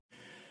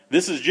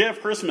This is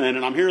Jeff Chrisman,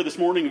 and I'm here this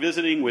morning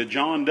visiting with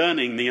John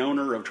Dunning, the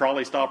owner of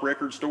Trolley Stop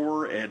Record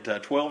Store at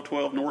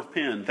 1212 North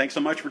Penn. Thanks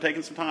so much for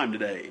taking some time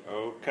today.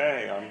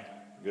 Okay, I'm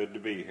good to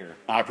be here.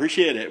 I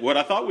appreciate it. What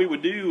I thought we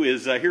would do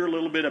is hear a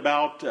little bit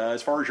about,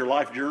 as far as your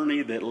life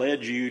journey that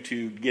led you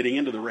to getting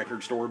into the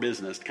record store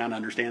business, to kind of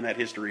understand that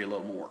history a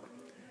little more.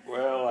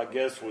 Well, I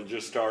guess we'll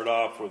just start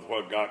off with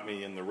what got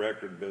me in the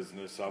record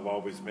business. I've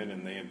always been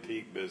in the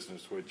antique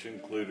business, which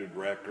included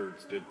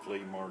records, did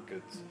flea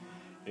markets,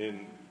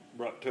 and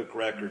took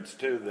records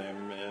to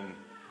them. And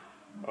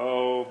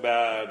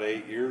about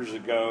 8 years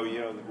ago,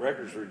 the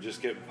records were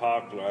just getting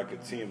popular. I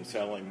could see them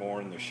selling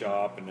more in the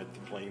shop and at the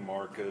flea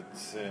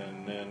markets.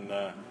 And then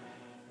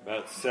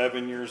about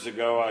 7 years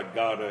ago, I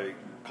got a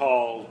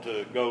call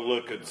to go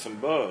look at some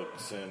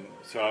books. And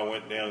so I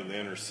went down to the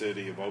inner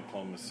city of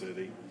Oklahoma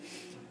City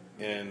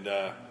and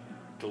to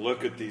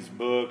look at these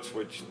books,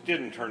 which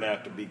didn't turn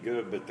out to be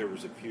good, but there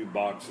was a few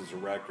boxes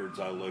of records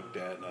I looked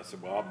at, and I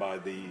said, well, I'll buy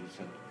these.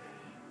 And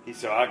he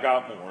said, I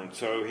got more. And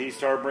so he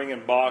started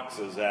bringing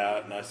boxes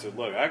out, and I said,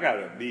 look, I got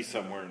to be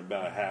somewhere in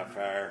about a half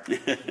hour.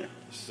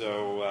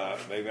 So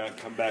maybe I can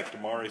come back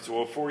tomorrow. He said,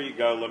 well, before you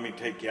go, let me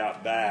take you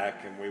out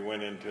back. And we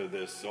went into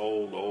this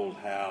old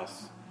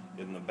house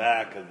in the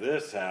back of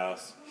this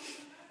house,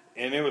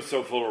 and it was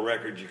so full of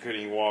records you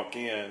couldn't even walk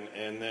in.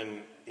 And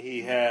then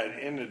he had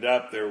ended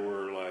up, there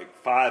were like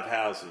 5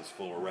 houses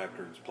full of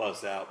records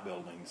plus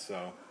outbuildings.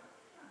 So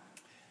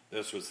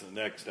this was the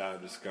next I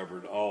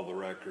discovered all the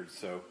records.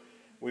 So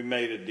we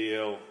made a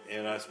deal,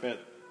 and I spent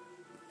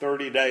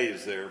 30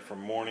 days there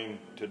from morning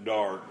to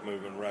dark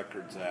moving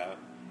records out.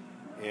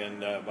 And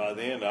by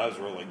the end, I was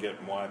really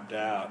getting wiped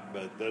out.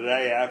 But the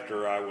day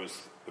after I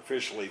was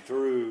officially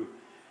through,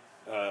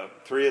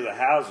 3 of the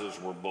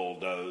houses were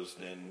bulldozed,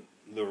 and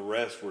the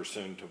rest were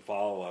soon to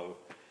follow.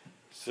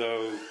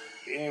 So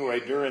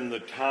anyway, during the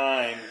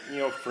time,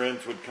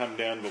 friends would come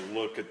down to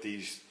look at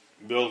these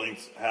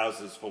buildings,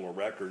 houses full of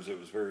records. It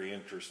was very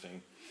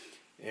interesting.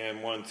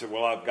 And one said,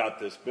 well, I've got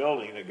this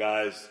building. The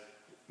guy's,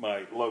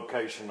 my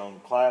location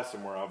on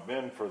Classen, where I've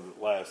been for the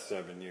last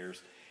 7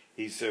 years.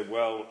 He said,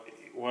 well,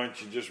 why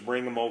don't you just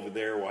bring them over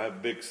there? We'll have a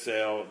big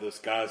sale. This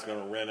guy's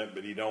going to rent it,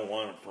 but he don't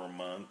want it for a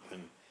month.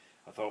 And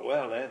I thought,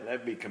 well,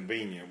 that'd be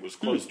convenient. It was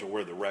close to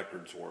where the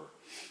records were.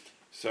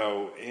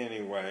 So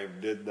anyway,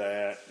 did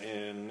that.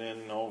 And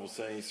then all of a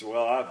sudden he said,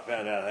 well, I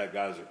found out that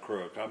guy's a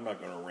crook. I'm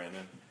not going to rent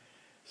it.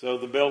 So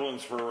the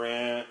building's for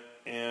rent,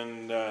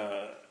 and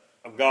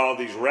I've got all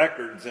these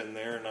records in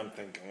there, and I'm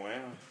thinking, well,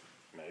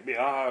 maybe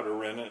I ought to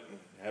rent it and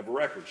have a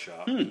record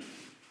shop.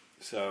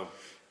 So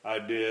I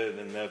did,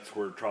 and that's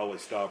where Trolley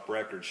Stop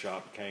Record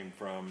Shop came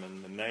from,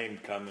 and the name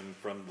coming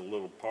from the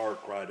little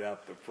park right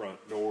out the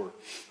front door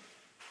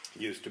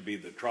used to be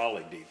the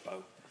Trolley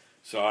Depot.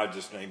 So I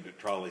just named it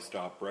Trolley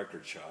Stop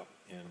Record Shop,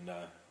 and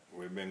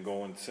we've been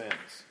going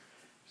since.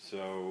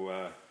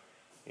 So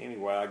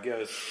anyway, I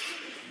guess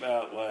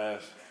about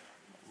last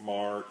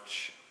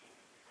March,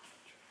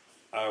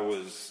 I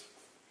was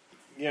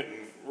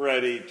getting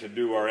ready to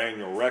do our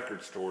annual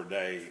record store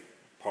day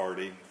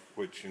party,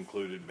 which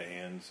included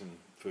bands and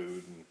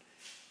food,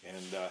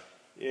 and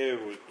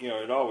it was,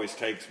 it always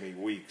takes me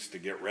weeks to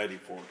get ready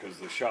for it because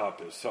the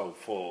shop is so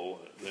full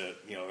that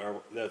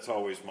that's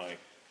always my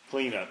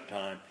cleanup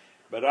time.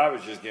 But I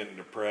was just getting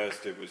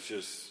depressed. It was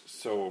just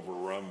so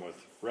overrun with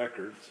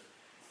records,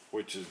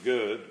 which is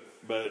good,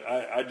 but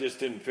I just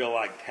didn't feel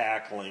like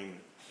tackling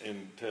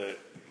and to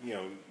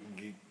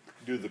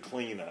do the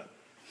cleanup.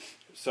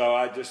 So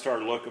I just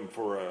started looking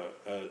for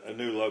a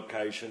new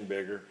location,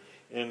 bigger,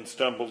 and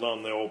stumbled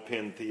on the old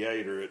Penn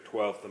Theater at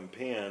 12th and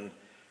Penn,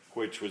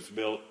 which was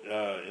built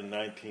in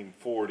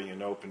 1940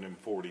 and opened in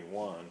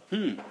 41.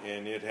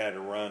 And it had a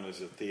run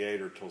as a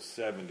theater till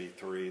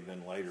 73,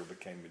 then later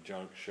became a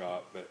junk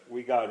shop. But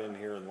we got in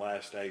here in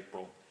last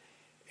April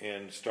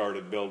and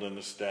started building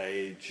a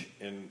stage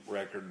and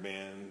record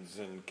bins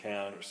and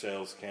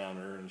sales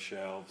counter and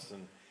shelves,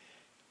 and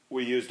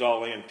we used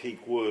all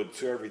antique wood,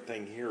 so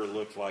everything here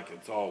looks like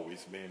it's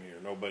always been here.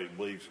 Nobody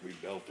believes we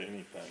built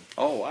anything.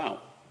 Oh, wow.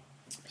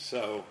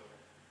 So,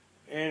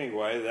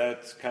 anyway,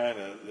 that's kind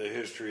of the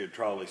history of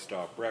Trolley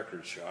Stop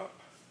Record Shop.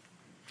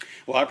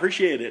 Well, I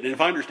appreciate it. And if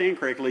I understand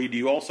correctly, do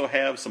you also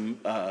have some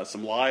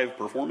live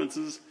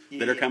performances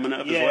that are coming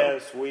up as well?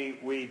 Yes,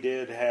 we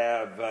did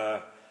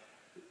have,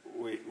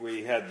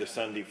 we had the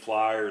Sunday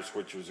Flyers,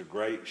 which was a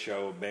great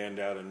show, a band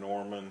out of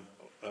Norman,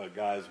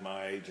 guys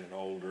my age and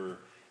older,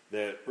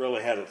 that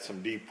really had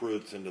some deep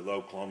roots into the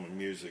Oklahoma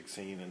music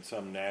scene and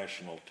some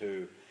national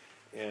too.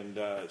 And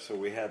so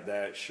we had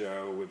that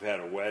show. We've had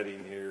a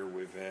wedding here.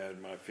 We've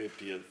had my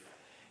 50th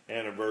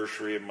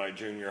anniversary of my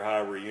junior high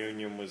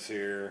reunion was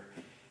here.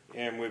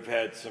 And we've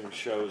had some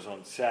shows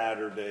on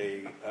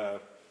Saturday.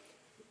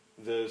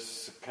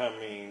 This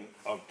coming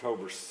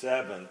October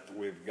 7th,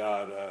 we've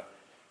got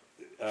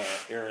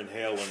Aaron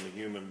Hale and the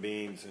Human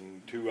Beings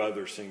and 2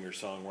 other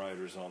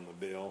singer-songwriters on the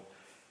bill.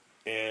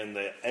 And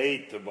the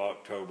 8th of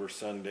October,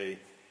 Sunday,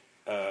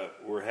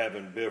 we're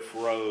having Biff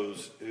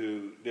Rose,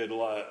 who did a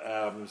lot of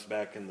albums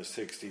back in the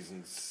 60s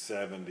and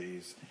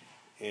 70s,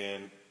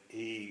 and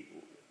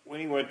when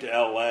he went to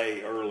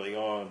L.A. early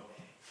on,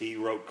 he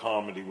wrote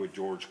comedy with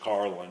George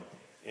Carlin,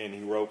 and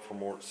he wrote for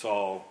Mort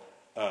Saul,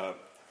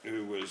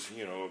 who was,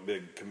 a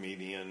big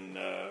comedian,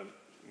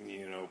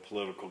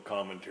 political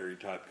commentary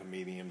type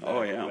comedian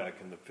back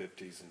in the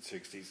 50s and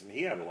 60s, and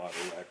he had a lot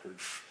of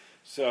records.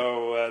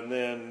 So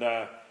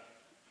then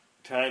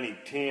Tiny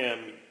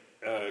Tim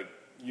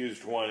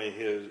used one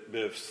of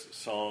Biff's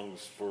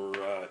songs for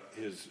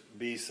his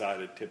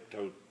B-side of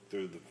Tiptoe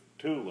Through the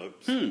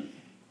Tulips,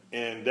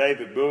 and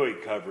David Bowie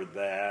covered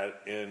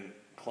that and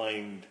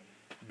claimed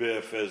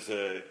Biff as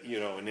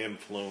an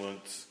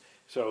influence.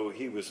 So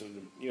he was,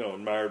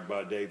 admired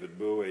by David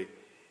Bowie.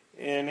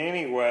 And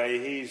anyway,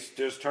 he's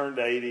just turned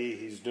 80.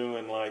 He's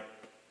doing like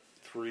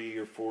 3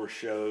 or 4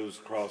 shows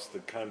across the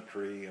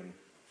country, and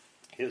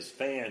his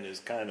fan is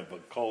kind of a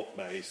cult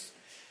base.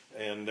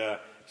 And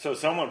so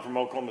someone from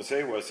Oklahoma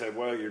City said,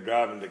 well, you're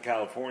driving to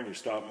California,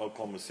 stop in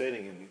Oklahoma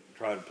City and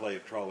try to play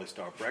at Trolley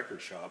Stop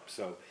Record Shop.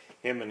 So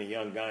him and a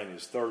young guy in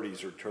his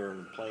 30s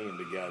returned playing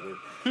together,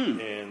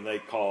 and they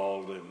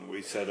called, and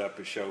we set up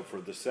a show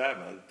for the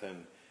 7th,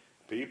 and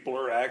people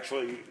are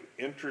actually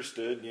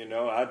interested.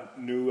 I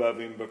knew of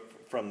him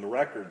from the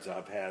records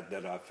I've had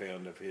that I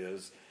found of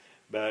his,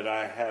 but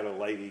I had a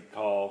lady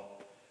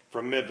call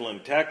from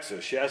Midland,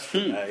 Texas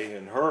yesterday,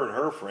 and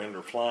her friend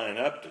are flying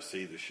up to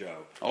see the show.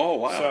 Oh,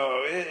 wow.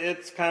 So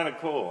it's kind of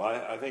cool.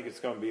 I think it's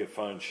going to be a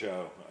fun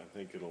show. I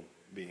think it'll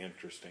be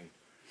interesting.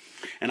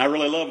 And I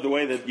really love the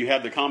way that you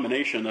have the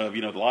combination of,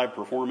 the live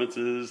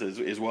performances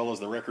as well as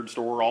the record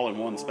store all in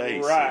one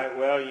space. Right.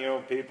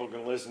 Well, people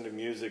can listen to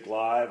music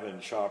live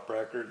and shop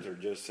records or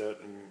just sit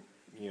and,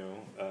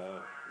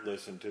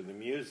 listen to the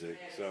music.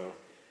 So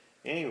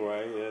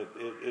anyway,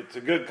 it's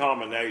a good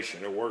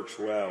combination. It works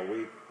well.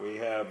 We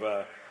have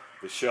the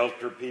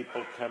Shelter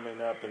people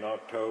coming up in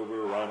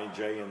October, Ronnie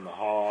J. and the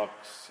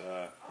Hawks.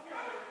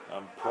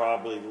 I'm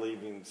probably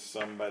leaving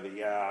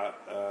somebody out.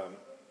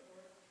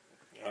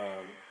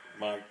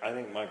 I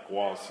think Mike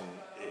Wasson,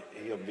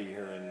 he'll be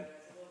here in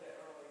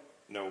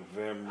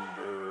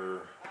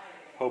November.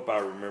 Hope I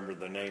remember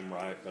the name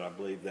right, but I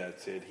believe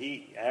that's it.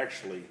 He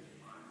actually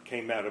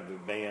came out of a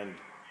band,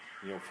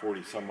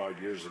 40 some odd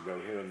years ago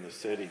here in the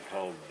city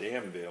called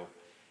Danville,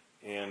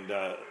 and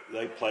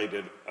they played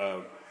at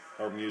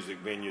our music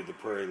venue, the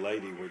Prairie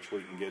Lady, which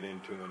we can get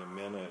into in a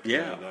minute.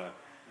 Yeah. And,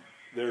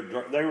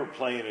 they were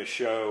playing a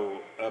show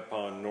up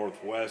on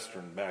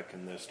Northwestern back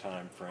in this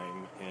time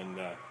frame, and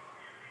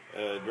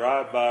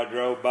drive-by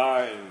drove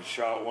by and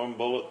shot one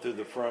bullet through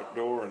the front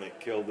door, and it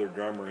killed their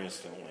drummer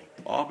instantly.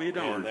 I'll be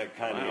darned. And that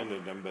kind of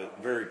ended them,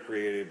 but very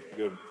creative,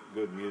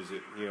 good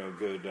music,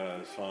 good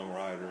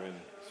songwriter. And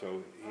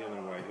so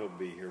anyway, he'll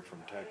be here from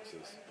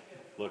Texas.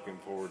 Looking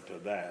forward to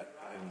that.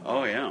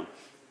 And, yeah.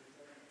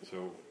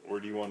 So where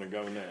do you want to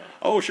go now?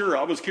 Oh, sure.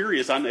 I was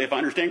curious. If I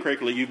understand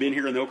correctly, you've been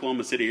here in the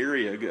Oklahoma City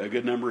area a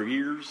good number of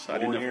years.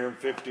 Born here in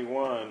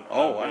 51.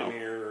 Oh, I've been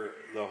here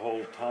the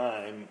whole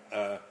time.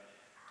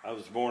 I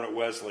was born at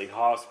Wesley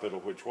Hospital,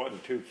 which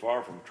wasn't too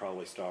far from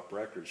Trolley Stop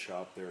Record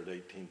Shop there at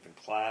 18th and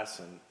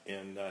Class,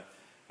 and a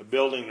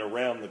building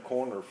around the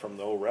corner from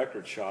the old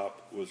record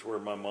shop was where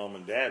my mom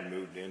and dad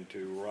moved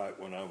into right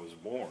when I was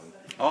born.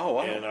 Oh,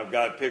 wow. And I've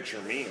got a picture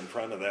of me in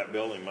front of that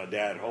building, my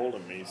dad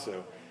holding me,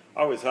 so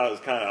I always thought it was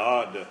kind of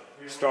odd to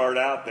start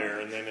out there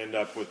and then end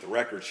up with the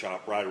record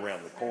shop right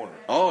around the corner.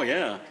 Oh,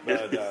 yeah.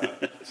 But,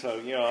 so,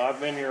 I've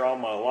been here all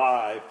my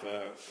life.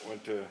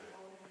 Went to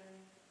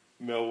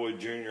Millwood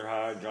Junior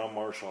High, John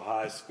Marshall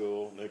High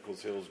School,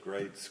 Nichols Hills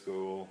Grade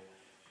School,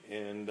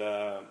 and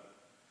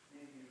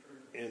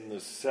in the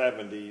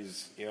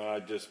 70s, I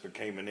just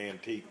became an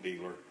antique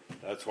dealer.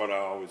 That's what I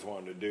always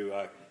wanted to do.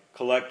 I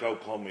collect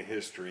Oklahoma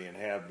history and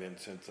have been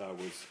since I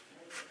was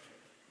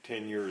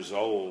 10 years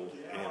old,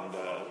 and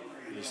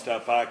the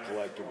stuff I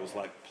collected was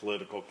like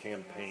political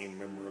campaign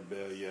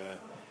memorabilia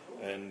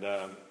and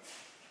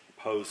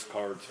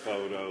postcards,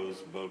 photos,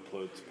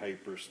 booklets,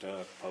 paper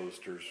stuff,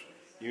 posters,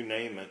 you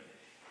name it.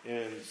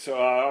 And so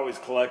I always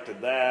collected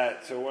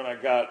that. So when I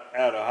got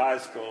out of high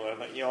school, I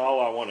thought,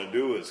 all I want to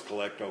do is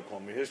collect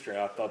Oklahoma history.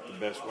 I thought the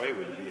best way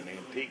would be an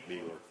antique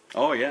dealer.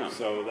 Oh, yeah.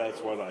 So that's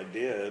what I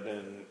did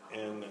and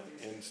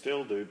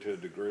still do to a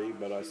degree,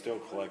 but I still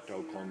collect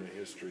Oklahoma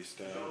history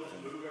stuff.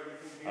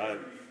 And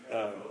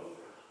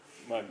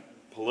my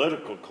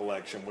political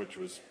collection, which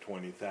was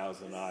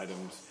 20,000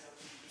 items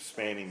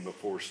spanning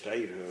before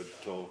statehood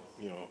till,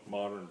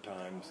 modern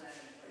times,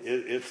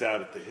 it's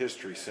out at the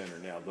History Center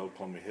now, the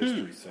Oklahoma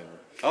History Center.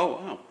 Oh,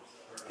 wow.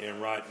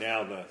 And right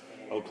now the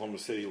Oklahoma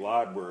City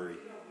Library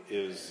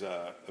is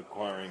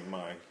acquiring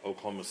my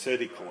Oklahoma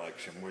City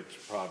collection, which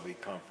probably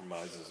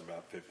compromises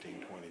about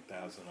 15,000,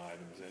 20,000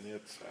 items in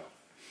itself.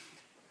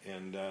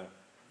 And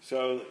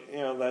so,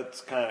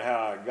 that's kind of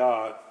how I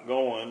got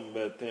going.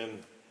 But then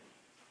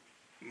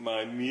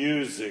my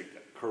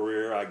music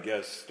career, I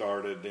guess,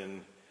 started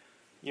in,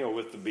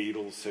 with the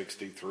Beatles,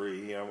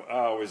 63. I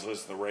always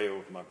listened to the radio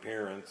with my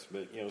parents,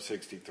 but,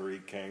 63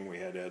 came. We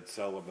had Ed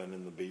Sullivan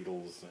and the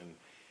Beatles, and,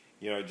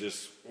 it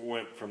just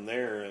went from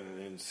there.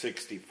 And in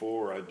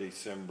 64,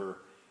 December,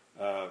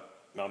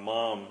 my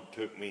mom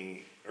took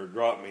me or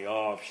dropped me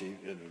off. She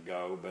didn't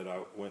go, but I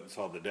went and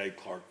saw the Dave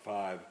Clark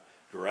Five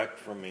direct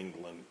from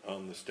England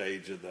on the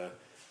stage of the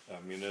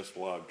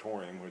Municipal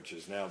Auditorium, which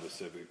is now the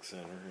Civic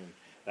Center. And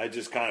that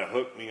just kind of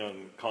hooked me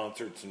on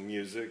concerts and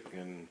music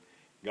and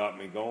got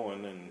me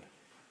going. And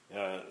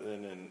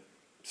then in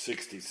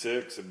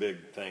 '66, a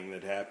big thing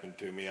that happened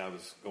to me, I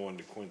was going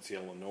to Quincy,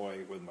 Illinois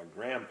with my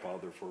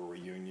grandfather for a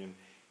reunion.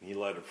 And he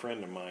let a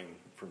friend of mine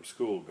from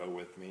school go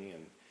with me.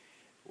 And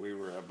we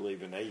were, I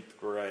believe, in 8th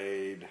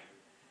grade,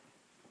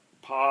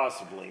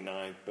 possibly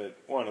 9th, but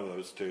one of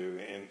those two.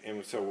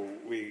 And so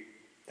we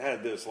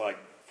had this like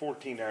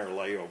 14-hour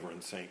layover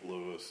in St.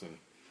 Louis. And,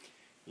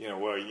 you know,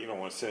 well, you don't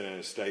want to sit in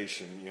a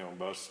station, you know,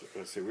 bus.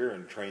 Let's see, we were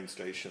in a train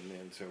station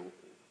then. So,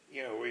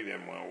 you know, we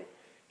didn't want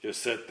to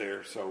just sit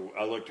there. So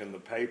I looked in the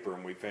paper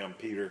and we found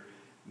Peter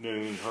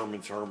Noon,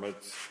 Herman's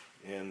Hermits,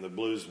 and the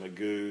Blues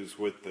Magoos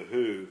with the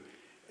Who.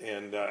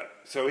 And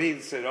so he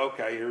said,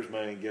 okay, here's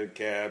money, get a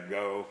cab,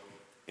 go.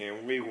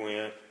 And we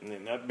went,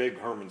 and not a big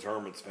Herman's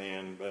Hermits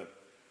fan, but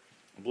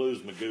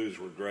Blues Magoos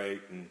were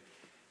great.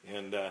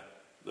 And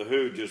the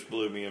Who just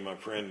blew me and my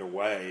friend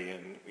away.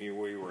 And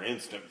we were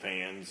instant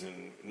fans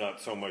and not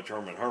so much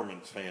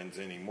Herman's fans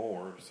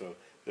anymore. So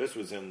this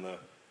was in the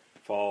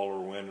fall or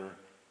winter.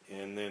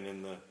 And then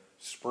in the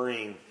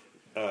spring,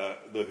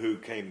 the Who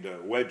came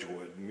to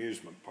Wedgwood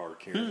Amusement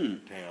Park here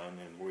in town,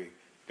 and we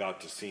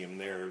got to see them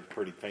there. It was a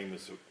pretty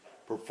famous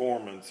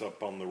performance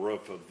up on the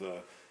roof of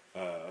the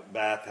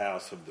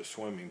bathhouse of the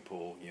swimming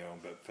pool, you know,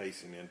 but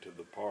facing into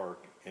the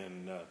park.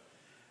 And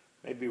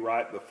maybe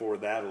right before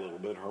that a little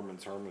bit,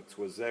 Herman's Hermits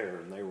was there,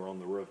 and they were on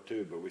the roof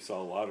too. But we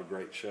saw a lot of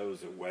great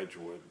shows at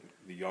Wedgwood.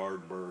 The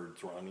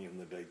Yardbirds, Ronnie and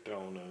the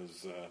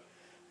Daytonas,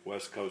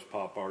 West Coast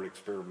Pop Art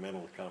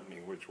Experimental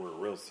Company, which were a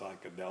real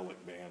psychedelic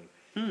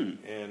band.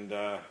 And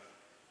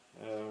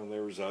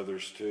there was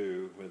others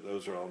too, but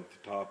those are on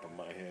the top of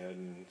my head.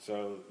 And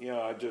so, you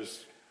know, I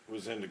just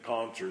was into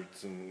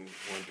concerts and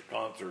went to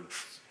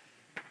concerts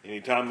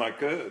anytime I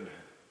could.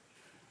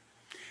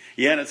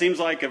 Yeah, and it seems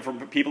like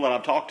from people that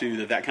I've talked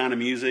to that kind of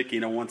music,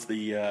 you know, once the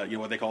you know,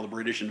 what they call the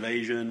British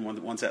invasion,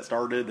 once that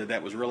started,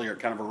 that was really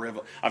kind of a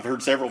revel. I've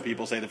heard several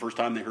people say the first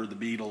time they heard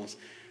the Beatles,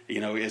 you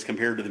know, as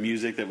compared to the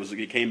music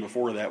it came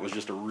before that, was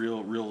just a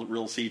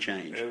real sea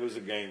change. It was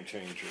a game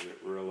changer. It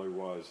really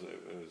was.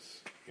 It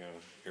was, you know,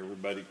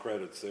 everybody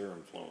credits their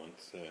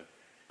influence.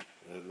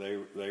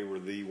 They were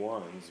the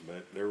ones,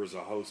 but there was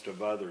a host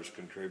of others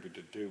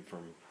contributed too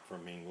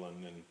from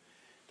England. And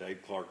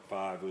Dave Clark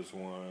Five was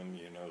one,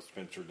 you know,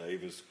 Spencer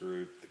Davis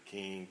Group, the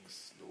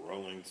Kinks, the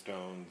Rolling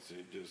Stones.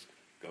 It just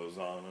goes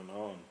on and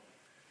on.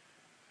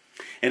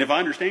 And if I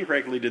understand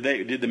correctly,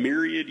 did the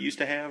Myriad used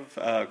to have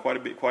quite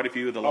a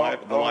few of the live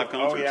concerts?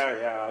 Oh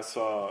yeah. I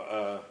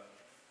saw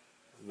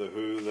the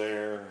Who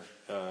there.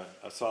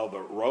 I saw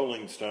the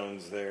Rolling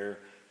Stones there,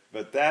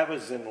 but that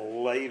was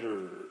in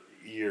later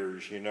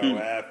years, you know,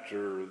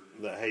 after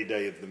the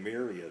heyday of the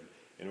Myriad,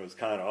 and it was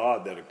kind of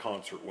odd that a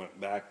concert went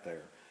back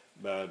there.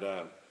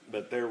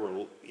 But there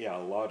were a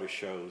lot of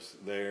shows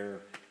there.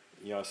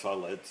 You know, I saw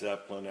Led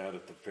Zeppelin out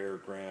at the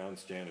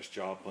fairgrounds. Janis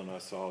Joplin I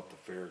saw at the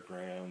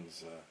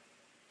fairgrounds.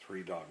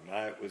 Three Dog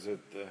Night was at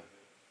the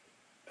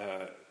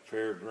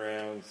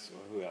fairgrounds.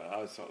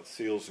 I saw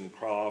Seals and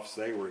Crofts.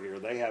 They were here.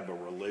 They have a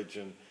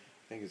religion.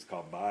 I think it's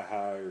called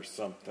Baha'i or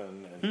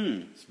something.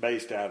 And it's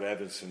based out of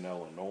Evanston,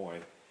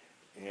 Illinois.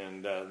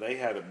 And they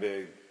had a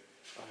big,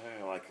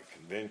 like a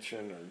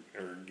convention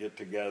or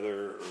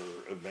get-together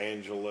or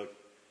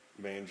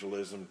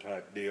evangelism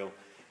type deal.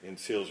 And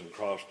Seals and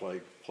Crofts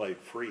played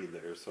free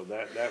there. So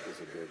that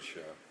was a good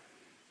show.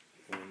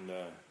 And,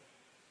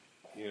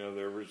 you know,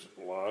 there was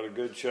a lot of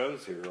good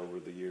shows here over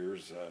the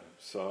years.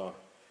 Saw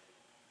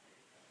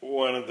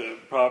one of the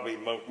probably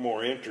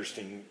more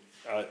interesting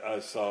I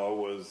saw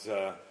was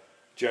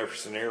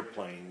Jefferson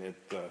Airplane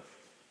at the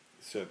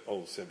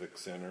old Civic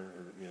Center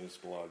or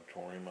Municipal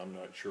Auditorium. I'm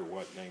not sure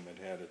what name it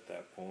had at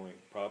that point.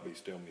 Probably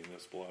still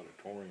Municipal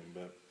Auditorium.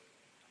 But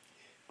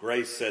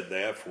Grace said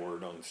the F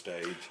word on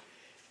stage.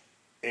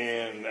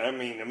 And, I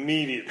mean,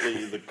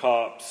 immediately the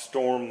cops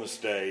stormed the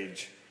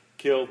stage,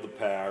 killed the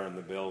power in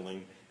the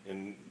building,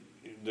 and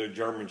the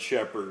German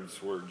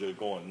Shepherds were just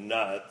going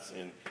nuts.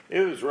 And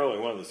it was really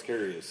one of the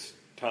scariest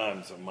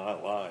times of my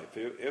life.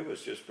 It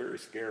was just very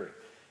scary.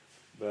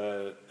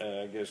 But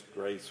I guess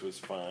Grace was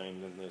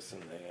fine and this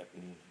and that,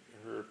 and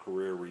her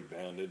career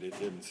rebounded. It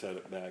didn't set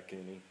it back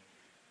any.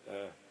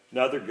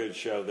 Another good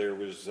show there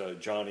was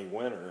Johnny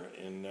Winter,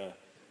 and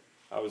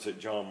I was at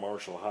John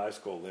Marshall High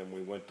School then.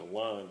 We went to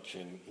lunch,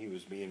 and he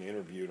was being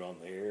interviewed on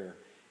the air.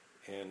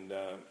 And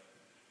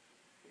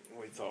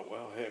we thought,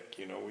 well, heck,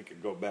 you know, we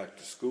could go back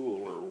to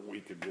school, or we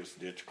could just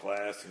ditch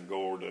class and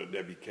go over to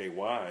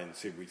WKY and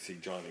see if we see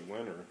Johnny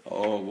Winter.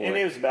 Oh, boy. And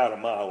it was about a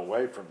mile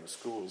away from the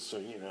school, so,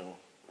 you know,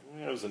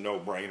 it was a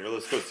no-brainer.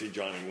 Let's go see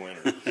Johnny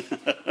Winter.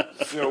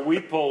 So we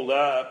pulled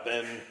up,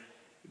 and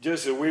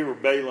just as we were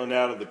bailing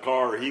out of the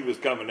car, he was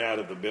coming out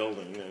of the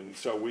building. And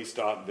so we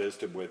stopped and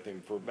visited with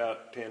him for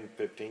about 10,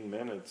 15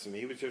 minutes. And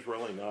he was just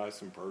really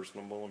nice and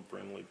personable and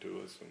friendly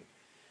to us. And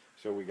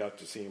so we got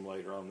to see him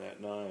later on that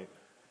night.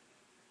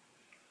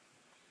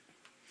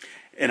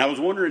 And I was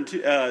wondering,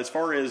 too, as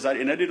far as,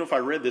 and I didn't know if I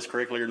read this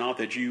correctly or not,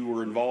 that you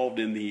were involved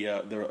in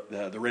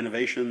the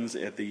renovations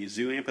at the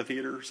Zoo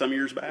Amphitheater some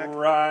years back?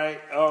 Right.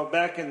 Oh,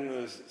 back in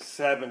the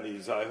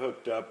 70s, I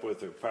hooked up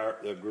with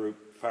the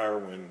group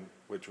Firewind,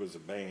 which was a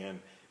band,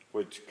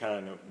 which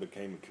kind of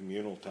became a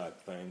communal type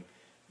thing.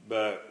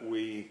 But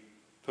we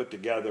put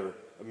together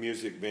a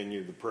music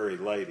venue, the Prairie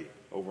Lady,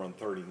 over on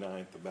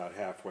 39th, about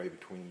halfway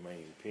between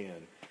May and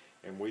Penn.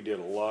 And we did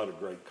a lot of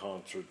great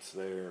concerts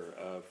there.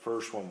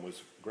 First one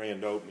was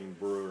Grand Opening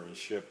Brewer in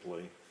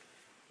Shipley.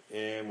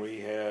 And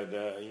we had,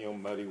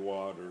 Muddy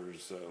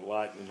Waters,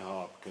 Lightning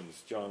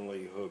Hopkins, John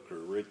Lee Hooker,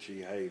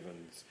 Richie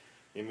Havens,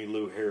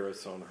 Emmylou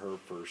Harris on her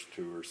first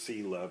tour,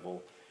 Sea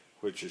Level,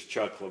 which is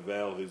Chuck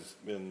Lavelle, who's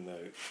been the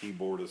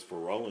keyboardist for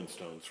Rolling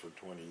Stones for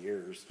 20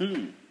 years.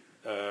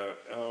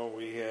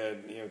 We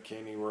had,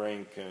 Kenny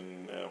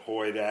Rankin,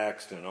 Hoyt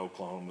Axton,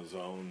 Oklahoma's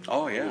own.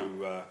 Oh, yeah.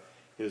 Who,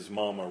 his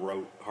mama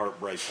wrote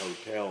Heartbreak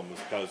Hotel and was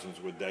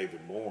cousins with David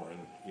Warren,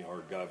 our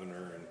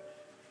governor and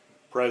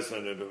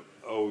president of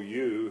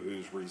OU,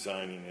 who's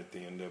resigning at the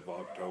end of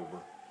October.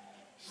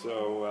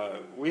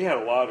 So we had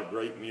a lot of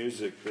great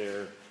music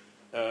there.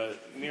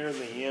 Near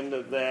the end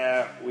of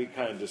that, we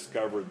kind of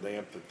discovered the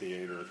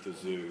amphitheater at the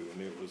zoo,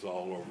 and it was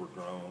all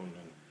overgrown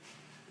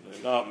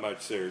and not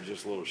much there,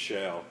 just a little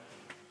shell.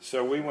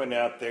 So we went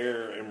out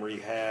there and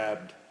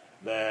rehabbed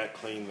that,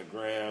 cleaned the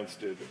grounds,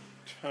 did a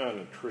ton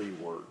of tree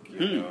work,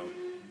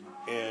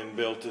 and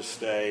built a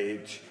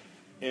stage.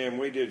 And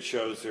we did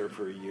shows there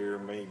for a year,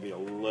 maybe a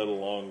little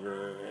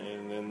longer,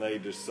 and then they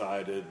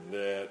decided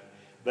that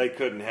they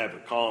couldn't have a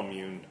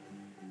commune,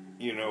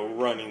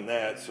 running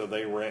that, so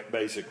they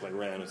basically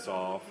ran us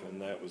off,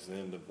 and that was the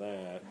end of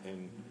that.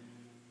 And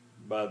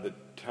by the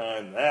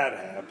time that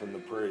happened, the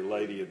Prairie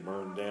Lady had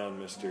burned down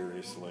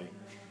mysteriously.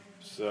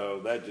 So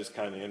that just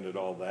kind of ended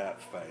all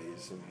that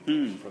phase.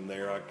 And from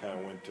there, I kind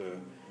of went to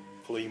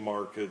flea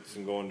markets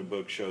and going to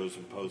book shows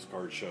and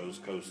postcard shows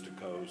coast to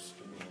coast.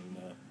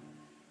 And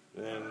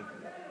then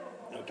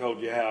I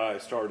told you how I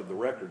started the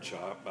record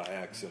shop by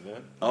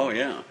accident. Oh,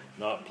 yeah.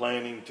 Not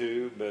planning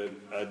to, but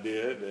I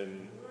did,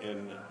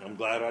 and I'm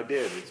glad I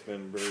did. It's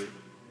been a very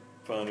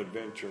fun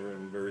adventure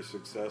and very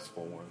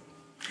successful one.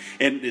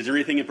 And is there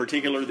anything in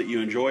particular that you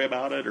enjoy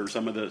about it, or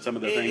some of the things?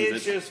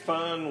 It's just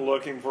fun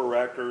looking for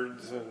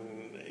records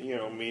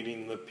and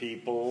meeting the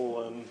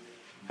people and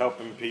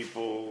helping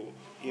people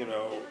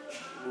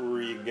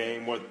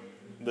regain what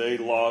they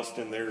lost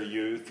in their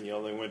youth. They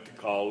went to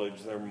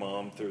college, their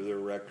mom threw their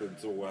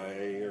records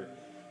away. Or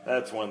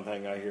that's one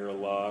thing I hear a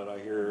lot. I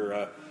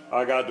hear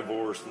I got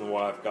divorced and the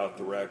wife got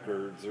the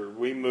records, or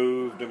we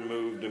moved and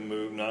moved and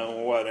moved and I don't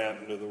know what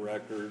happened to the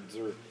records,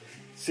 or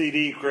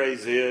CD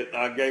craze hit,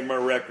 I gave my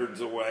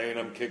records away and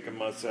I'm kicking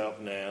myself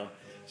now.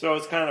 So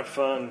it's kind of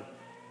fun,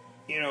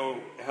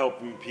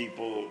 helping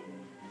people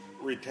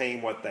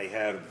retain what they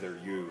had of their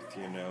youth,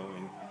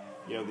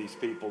 and these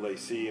people they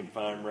see and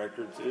find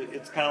records.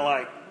 It's kind of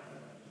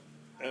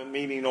like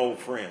meeting old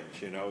friends, it's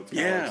kind of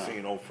like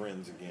seeing old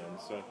friends again.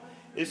 So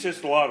it's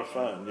just a lot of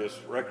fun. Just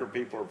record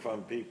people are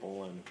fun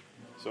people, and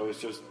so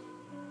it's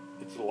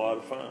a lot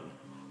of fun.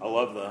 I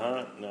love the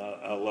hunt, and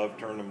I love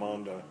turning them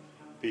on to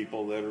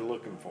people that are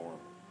looking for them.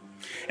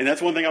 And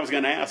that's one thing I was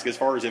going to ask, as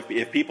far as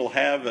if people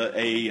have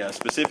a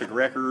specific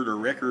record or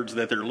records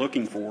that they're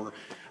looking for.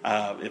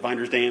 If I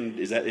understand,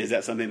 is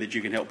that something that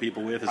you can help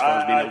people with, as far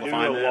as being able to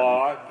find that?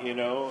 I do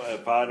a lot.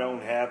 If I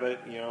don't have it,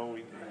 we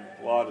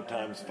a lot of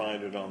times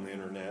find it on the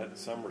internet.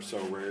 Some are so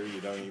rare you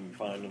don't even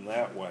find them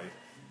that way.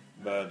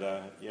 But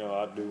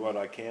I do what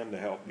I can to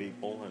help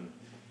people, and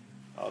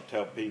I'll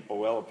tell people,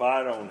 well, if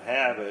I don't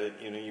have it,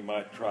 you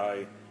might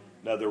try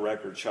another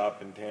record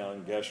shop in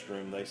town, Guest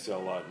Room. They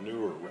sell a lot of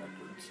newer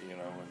records,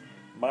 and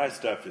my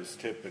stuff is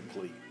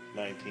typically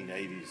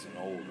 1980s and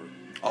older.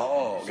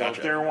 Oh, so gotcha.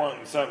 If they're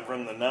wanting something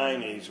from the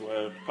 90s,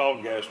 well,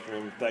 call Guest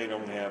Room if they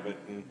don't have it.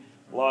 And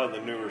a lot of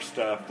the newer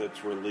stuff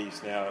that's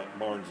released now at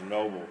Barnes &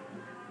 Noble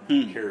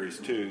carries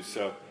too.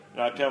 So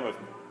I tell them, if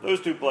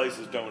those two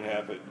places don't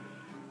have it,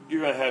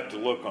 you're going to have to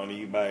look on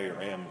eBay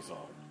or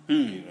Amazon,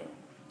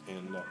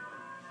 And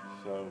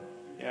so,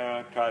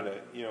 I try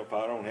to, if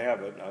I don't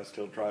have it, I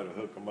still try to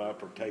hook them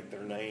up or take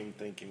their name,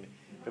 thinking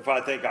if I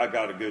think I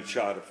got a good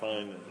shot of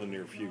finding it in the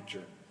near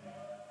future,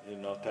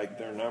 and I'll take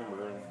their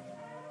number and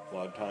a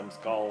lot of times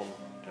call them,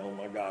 tell them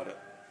I got it.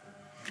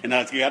 And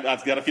that's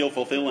got to feel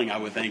fulfilling, I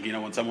would think,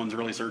 when someone's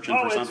really searching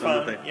for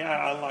something. It's fun. Yeah,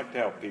 I like to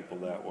help people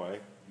that way.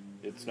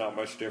 It's not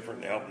much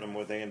different than helping them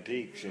with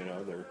antiques.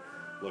 They're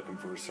looking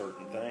for a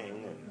certain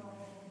thing,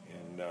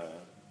 and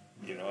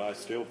I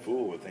still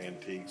fool with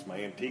antiques.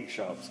 My antique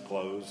shop's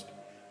closed.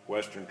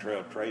 Western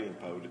Trail Trading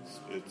Post.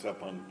 It's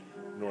up on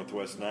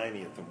Northwest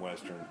 90th and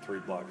Western, 3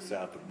 blocks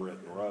south of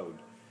Britton Road.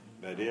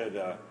 But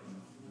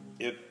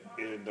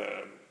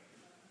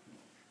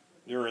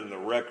during the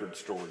record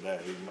store day,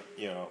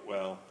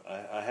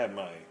 I had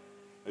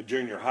a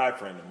junior high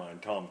friend of mine,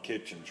 Tom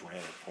Kitchens, ran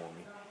it for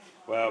me.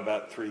 Well,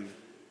 about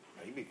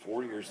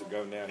 4 years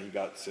ago now, he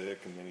got sick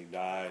and then he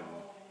died.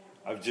 And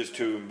I was just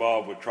too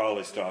involved with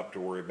Trolley Stop to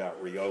worry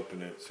about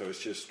reopening it, so it's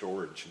just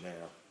storage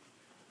now.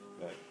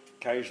 But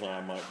occasionally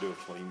I might do a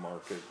flea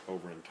market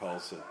over in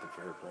Tulsa at the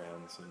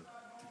fairgrounds,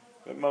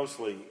 but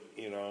mostly,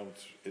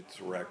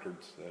 it's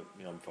records that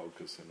I'm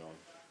focusing on.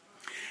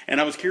 And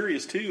I was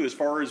curious too, as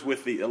far as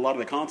with a lot of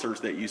the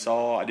concerts that you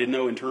saw. I didn't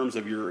know in terms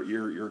of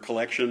your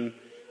collection,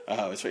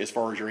 as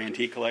far as your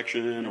antique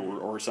collection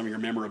or some of your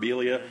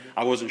memorabilia.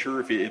 I wasn't sure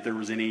if there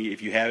was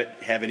if you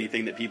have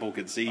anything that people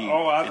could see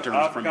in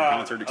terms from your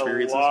concert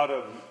experiences. A lot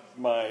of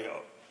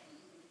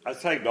I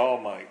saved all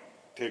my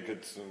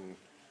tickets and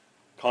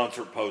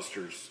concert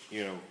posters,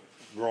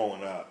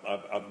 growing up.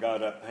 I've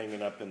got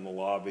hanging up in the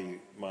lobby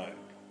my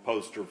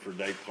poster for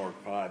Dave Clark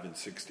 5 in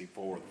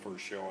 '64, the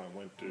first show I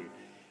went to.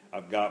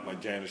 I've got my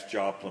Janis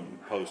Joplin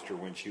poster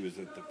when she was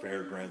at the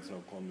fairgrounds in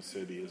Oklahoma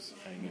City is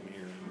hanging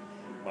here. And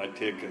my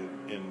ticket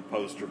and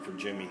poster for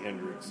Jimi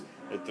Hendrix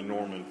at the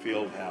Norman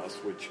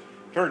Fieldhouse, which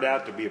turned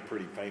out to be a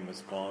pretty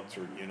famous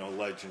concert,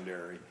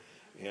 legendary.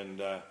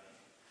 And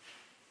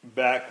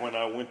back when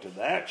I went to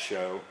that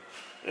show,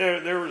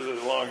 there was a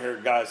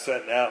long-haired guy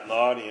sitting out in the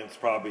audience,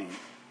 probably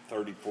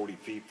 30, 40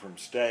 feet from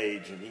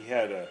stage, and he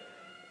had a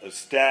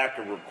stack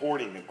of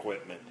recording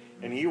equipment,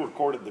 and he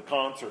recorded the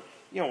concert.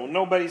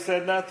 Nobody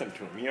said nothing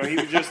to him. He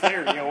was just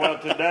there. Well,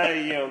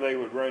 today, they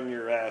would run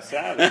your ass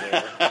out of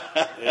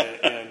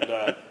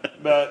there.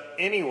 But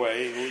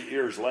anyway,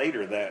 years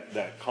later,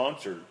 that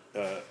concert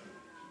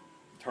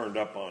turned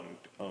up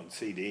on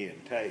CD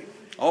and tape.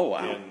 Oh,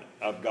 wow. And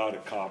I've got a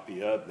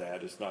copy of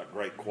that. It's not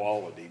great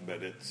quality,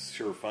 but it's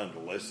sure fun to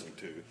listen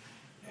to.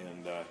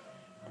 And I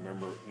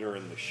remember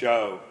during the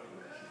show,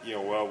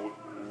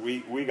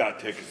 we got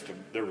tickets to,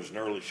 there was an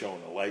early show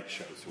and a late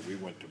show, so we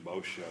went to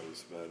both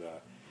shows.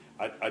 But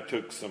I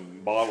took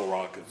some bottle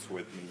rockets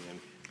with me and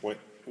went,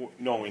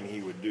 knowing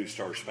he would do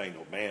Star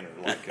Spangled Banner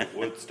like at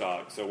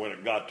Woodstock. So when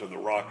it got to the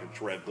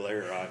Rockets' Red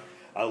Glare,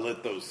 I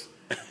lit those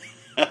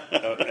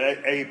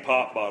a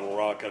pop bottle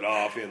rocket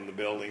off in the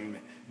building,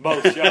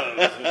 both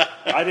shows.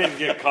 I didn't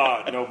get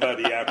caught.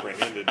 Nobody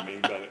apprehended me,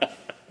 but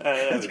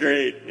that's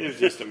great. It was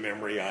just a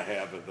memory I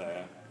have of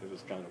that. It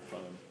was kind of fun.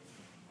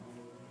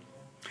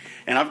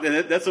 And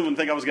that's the one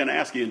thing I was going to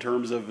ask you in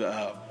terms of,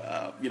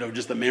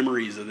 just the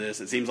memories of this.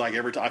 It seems like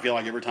I feel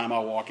like every time I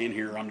walk in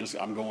here,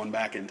 I'm going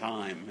back in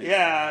time.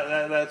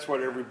 Yeah, that's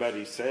what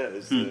everybody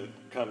says that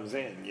comes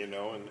in,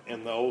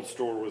 and the old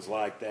store was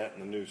like that,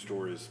 and the new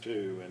store is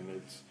too. And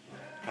it's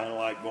kind of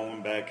like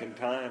going back in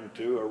time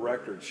to a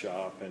record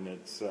shop, and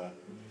it's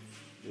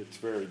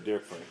very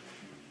different.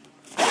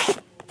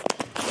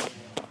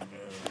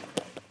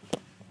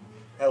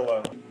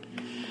 Hello.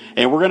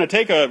 And we're going to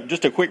take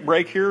just a quick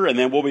break here, and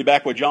then we'll be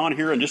back with John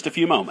here in just a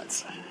few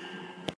moments.